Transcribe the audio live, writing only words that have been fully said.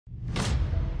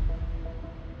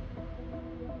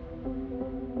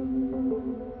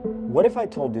What if I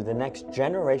told you the next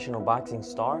generational boxing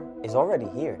star is already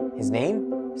here? His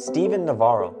name? Steven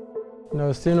Navarro.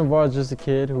 No, Steven Navarro is just a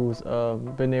kid who's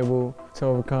been able to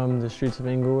overcome the streets of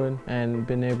Inglewood and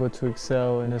been able to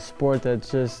excel in a sport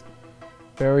that's just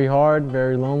very hard,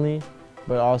 very lonely,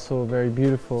 but also very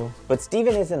beautiful. But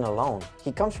Steven isn't alone.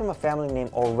 He comes from a family name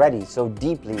already so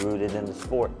deeply rooted in the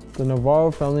sport. The Navarro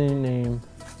family name,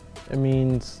 it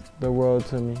means the world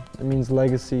to me. It means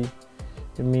legacy.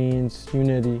 It means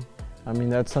unity. I mean,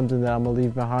 that's something that I'm gonna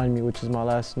leave behind me, which is my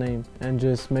last name, and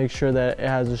just make sure that it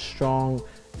has a strong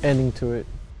ending to it.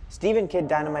 Steven "Kid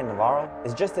Dynamite" Navarro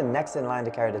is just the next in line to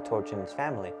carry the torch in his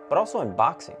family, but also in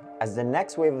boxing, as the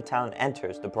next wave of talent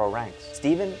enters the pro ranks.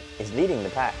 Steven is leading the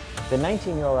pack. The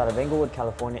 19-year-old out of Inglewood,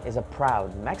 California is a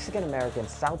proud Mexican-American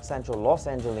South Central Los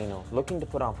Angelino looking to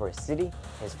put on for his city,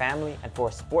 his family, and for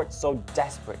a sport so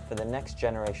desperate for the next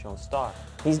generational star.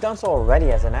 He's done so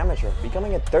already as an amateur,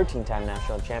 becoming a 13-time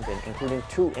national champion, including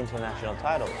 2 international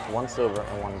titles, 1 silver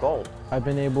and 1 gold. I've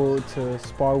been able to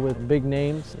spar with big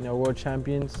names, world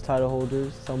champions, title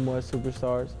holders, somewhat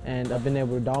superstars, and I've been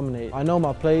able to dominate. I know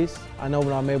my place, I know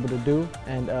what I'm able to do,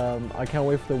 and I can't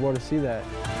wait for the world to see that.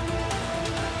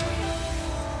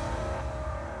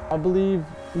 I believe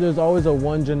there's always a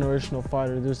one-generational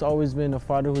fighter. There's always been a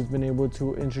fighter who's been able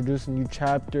to introduce a new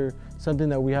chapter, something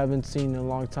that we haven't seen in a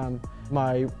long time.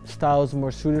 My style is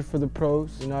more suited for the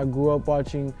pros. I grew up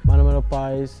watching Mano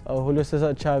Pais, Julio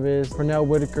Cesar Chavez, Pernell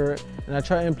Whitaker, and I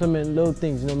try to implement little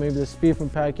things, maybe the speed from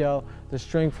Pacquiao, the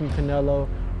strength from Canelo,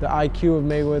 the IQ of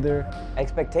Mayweather.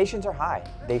 Expectations are high.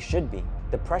 They should be.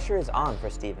 The pressure is on for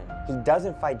Steven. He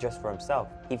doesn't fight just for himself.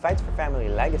 He fights for family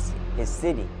legacy, his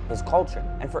city, his culture,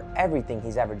 and for everything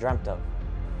he's ever dreamt of.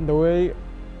 The way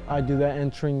I do that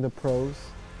entering the pros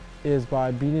is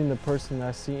by beating the person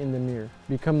I see in the mirror,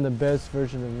 become the best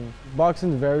version of me. Boxing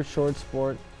is a very short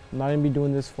sport. I'm not gonna be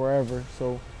doing this forever,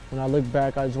 so when I look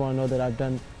back, I just wanna know that I've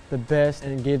done the best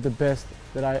and gave the best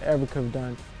that I ever could have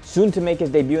done. Soon to make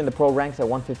his debut in the pro ranks at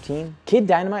 115, Kid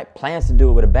Dynamite plans to do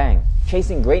it with a bang.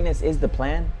 Chasing greatness is the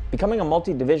plan, becoming a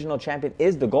multi-divisional champion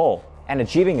is the goal, and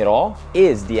achieving it all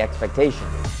is the expectation.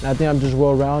 And I think I'm just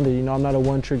well-rounded, I'm not a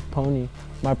one-trick pony.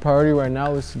 My priority right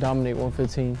now is to dominate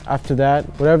 115. After that,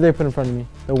 whatever they put in front of me.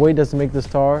 The weight doesn't make the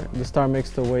star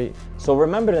makes the weight. So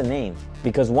remember the name,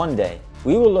 because one day,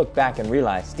 we will look back and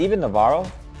realize Steven Navarro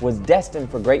was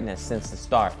destined for greatness since the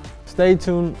start. Stay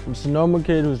tuned, I'm just a normal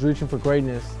kid who's reaching for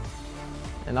greatness.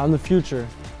 And I'm the future,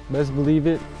 best believe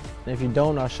it. And if you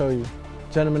don't, I'll show you.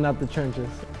 Gentlemen out the trenches.